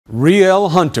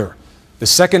Rielle Hunter. The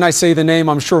second I say the name,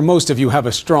 I'm sure most of you have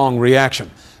a strong reaction.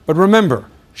 But remember,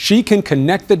 she can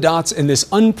connect the dots in this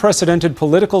unprecedented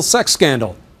political sex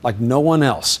scandal like no one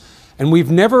else. And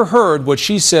we've never heard what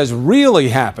she says really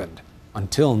happened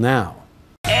until now.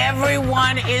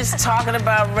 Everyone is talking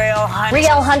about Rielle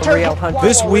Hunter. Rielle Hunter.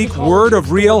 This week, word of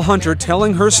Rielle Hunter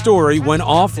telling her story went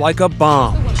off like a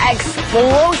bomb.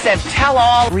 Explosive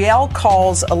tell-all. Rielle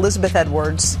calls Elizabeth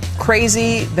Edwards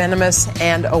crazy, venomous,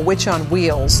 and a witch on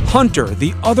wheels. Hunter,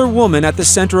 the other woman at the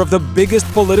center of the biggest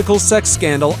political sex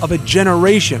scandal of a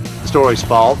generation. The story's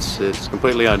false. It's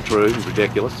completely untrue. It's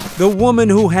ridiculous. The woman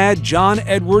who had John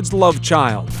Edwards' love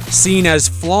child, seen as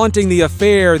flaunting the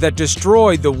affair that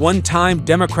destroyed the one-time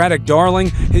Democratic darling,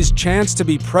 his chance to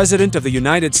be president of the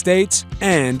United States,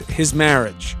 and his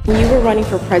marriage. When you were running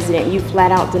for president, you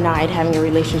flat out denied having a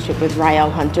relationship with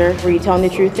Rielle Hunter. Were you telling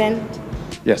the truth then?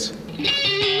 Yes.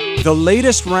 The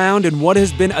latest round in what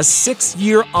has been a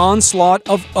 6-year onslaught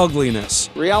of ugliness.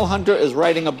 Rielle Hunter is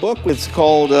writing a book. It's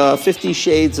called 50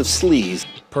 Shades of Sleaze.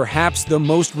 Perhaps the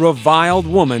most reviled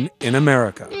woman in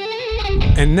America.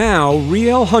 And now,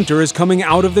 Rielle Hunter is coming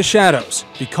out of the shadows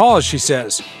because, she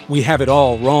says, we have it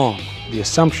all wrong. The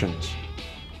assumptions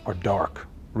are dark.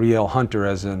 Rielle Hunter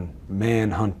as in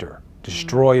manhunter,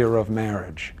 destroyer of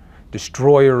marriage,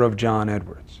 destroyer of John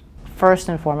Edwards. First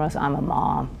and foremost, I'm a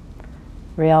mom.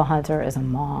 Rielle Hunter is a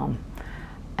mom.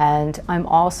 And I'm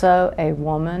also a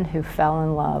woman who fell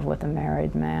in love with a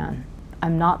married man.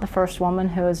 I'm not the first woman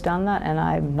who has done that, and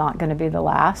I'm not going to be the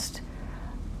last,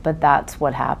 but that's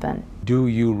what happened. Do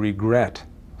you regret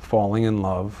falling in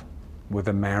love with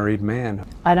a married man?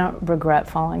 I don't regret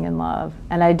falling in love,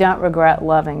 and I don't regret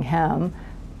loving him,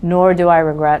 nor do I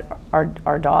regret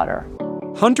our daughter.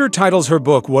 Hunter titles her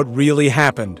book What Really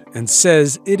Happened and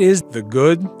says it is the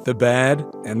good, the bad,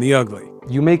 and the ugly.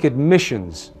 You make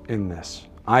admissions in this.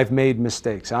 I've made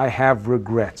mistakes. I have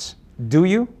regrets. Do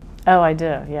you? Oh, I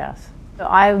do, yes.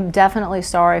 I'm definitely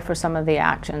sorry for some of the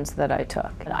actions that I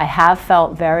took. I have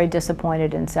felt very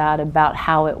disappointed and sad about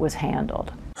how it was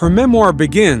handled. Her memoir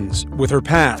begins with her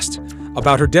past,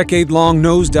 about her decade-long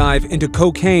nosedive into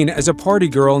cocaine as a party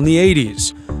girl in the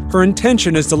 80s. Her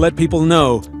intention is to let people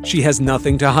know she has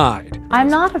nothing to hide. I'm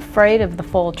not afraid of the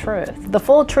full truth. The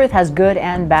full truth has good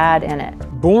and bad in it.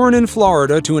 Born in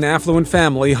Florida to an affluent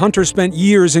family, Hunter spent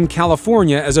years in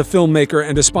California as a filmmaker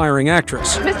and aspiring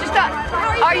actress. Mr.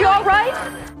 Stott, are you all right?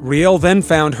 Rielle then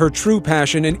found her true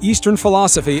passion in Eastern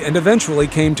philosophy and eventually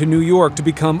came to New York to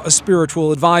become a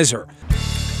spiritual advisor.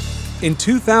 In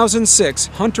 2006,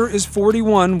 Hunter is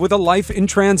 41 with a life in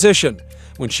transition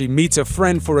when she meets a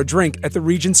friend for a drink at the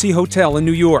Regency Hotel in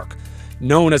New York.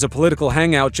 Known as a political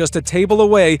hangout just a table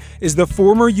away is the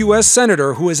former U.S.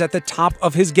 Senator who is at the top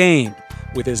of his game,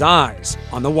 with his eyes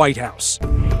on the White House.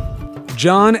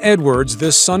 John Edwards,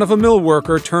 the son of a mill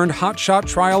worker turned hotshot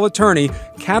trial attorney,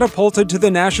 catapulted to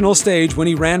the national stage when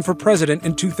he ran for president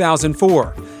in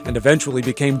 2004 and eventually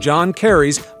became John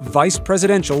Kerry's vice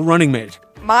presidential running mate.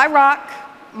 My rock,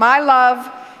 my love,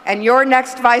 and your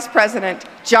next vice president,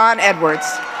 John Edwards.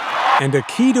 And a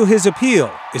key to his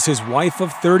appeal is his wife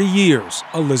of 30 years,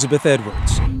 Elizabeth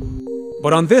Edwards.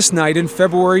 But on this night in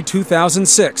February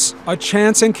 2006, a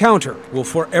chance encounter will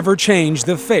forever change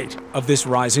the fate of this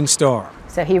rising star.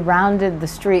 So he rounded the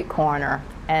street corner,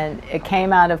 and it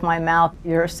came out of my mouth,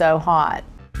 "You're so hot."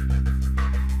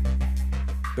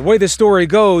 The way the story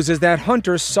goes is that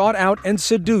Hunter sought out and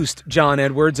seduced John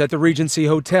Edwards at the Regency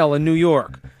Hotel in New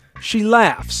York. She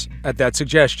laughs at that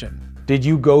suggestion. Did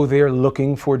you go there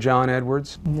looking for John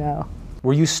Edwards? No.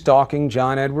 Were you stalking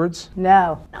John Edwards?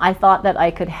 No. I thought that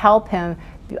I could help him.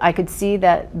 I could see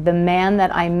that the man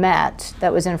that I met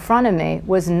that was in front of me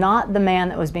was not the man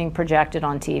that was being projected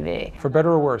on TV. For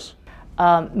better or worse?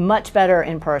 Much better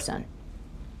in person.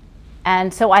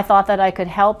 And so I thought that I could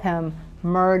help him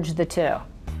merge the two.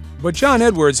 But John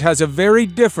Edwards has a very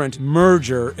different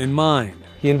merger in mind.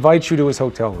 He invites you to his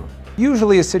hotel room.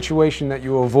 Usually a situation that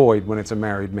you avoid when it's a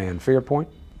married man. Fair point?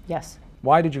 Yes.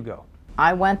 Why did you go?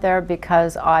 I went there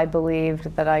because I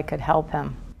believed that I could help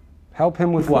him. Help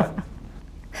him with what?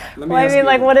 Well, I mean,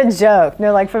 like, what a joke.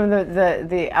 No, like, from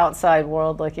the outside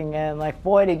world looking in, like,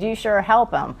 boy, did you sure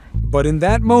help him. But in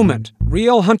that moment,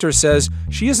 Rielle Hunter says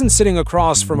she isn't sitting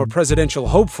across from a presidential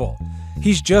hopeful.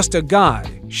 He's just a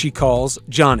guy she calls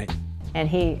Johnny. And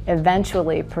he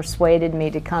eventually persuaded me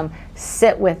to come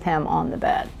sit with him on the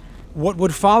bed. What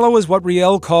would follow is what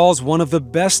Rielle calls one of the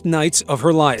best nights of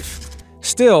her life.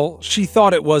 Still, she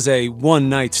thought it was a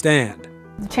one-night stand.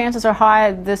 The chances are high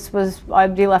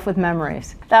I'd be left with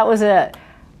memories. That was it.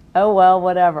 Oh well,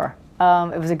 whatever.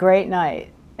 It was a great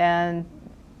night, and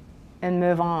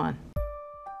move on.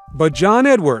 But John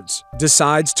Edwards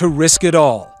decides to risk it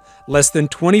all. Less than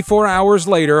 24 hours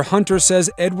later, Hunter says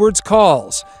Edwards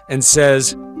calls and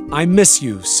says, "I miss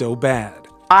you so bad."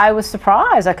 I was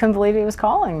surprised. I couldn't believe he was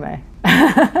calling me.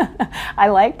 I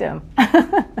liked him.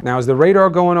 Now, is the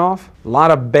radar going off? A lot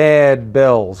of bad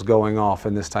bells going off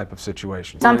in this type of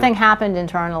situation. Something happened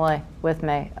internally with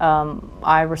me.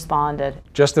 I responded.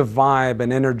 Just a vibe,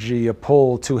 an energy, a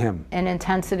pull to him. An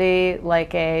intensity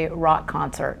like a rock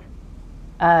concert.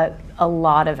 A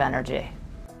lot of energy.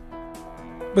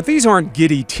 But these aren't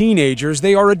giddy teenagers,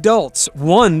 they are adults,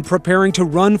 one preparing to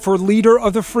run for leader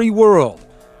of the free world.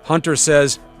 Hunter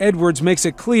says Edwards makes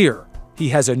it clear he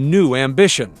has a new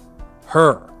ambition,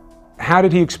 her. How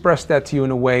did he express that to you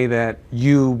in a way that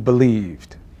you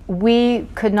believed? We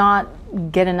could not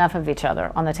get enough of each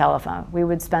other on the telephone. We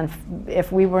would spend,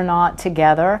 if we were not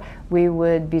together, we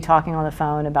would be talking on the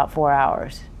phone about 4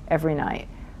 hours every night.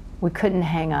 We couldn't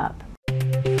hang up.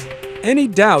 Any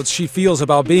doubts she feels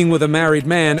about being with a married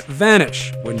man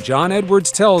vanish when John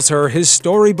Edwards tells her his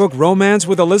storybook romance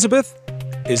with Elizabeth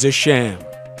is a sham.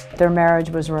 Their marriage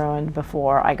was ruined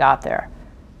before I got there.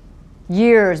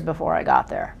 Years before I got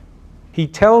there. He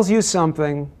tells you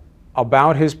something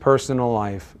about his personal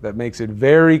life that makes it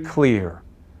very clear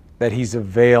that he's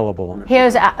available. He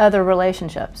has other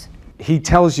relationships. He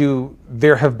tells you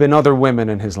there have been other women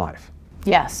in his life.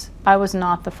 Yes, I was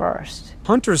not the first.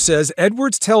 Hunter says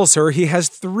Edwards tells her he has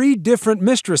 3 different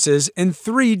mistresses in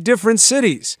 3 different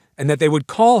cities and that they would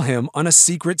call him on a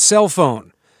secret cell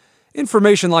phone.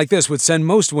 Information like this would send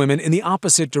most women in the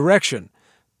opposite direction,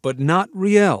 but not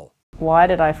Rielle. Why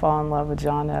did I fall in love with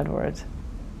John Edwards?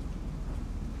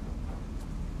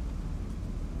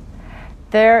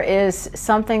 There is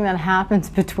something that happens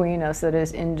between us that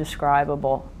is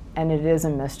indescribable, and it is a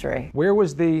mystery. Where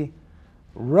was the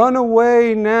run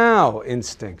away now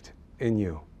instinct in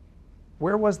you?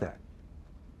 Where was that?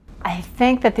 I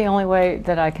think that the only way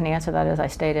that I can answer that is I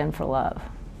stayed in for love.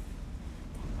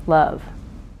 Love.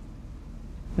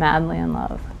 Madly in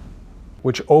love.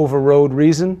 Which overrode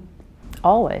reason?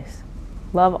 Always.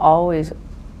 Love always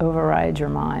overrides your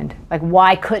mind. Like,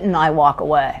 why couldn't I walk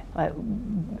away? Like,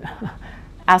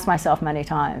 ask myself many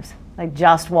times. Like,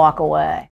 just walk away.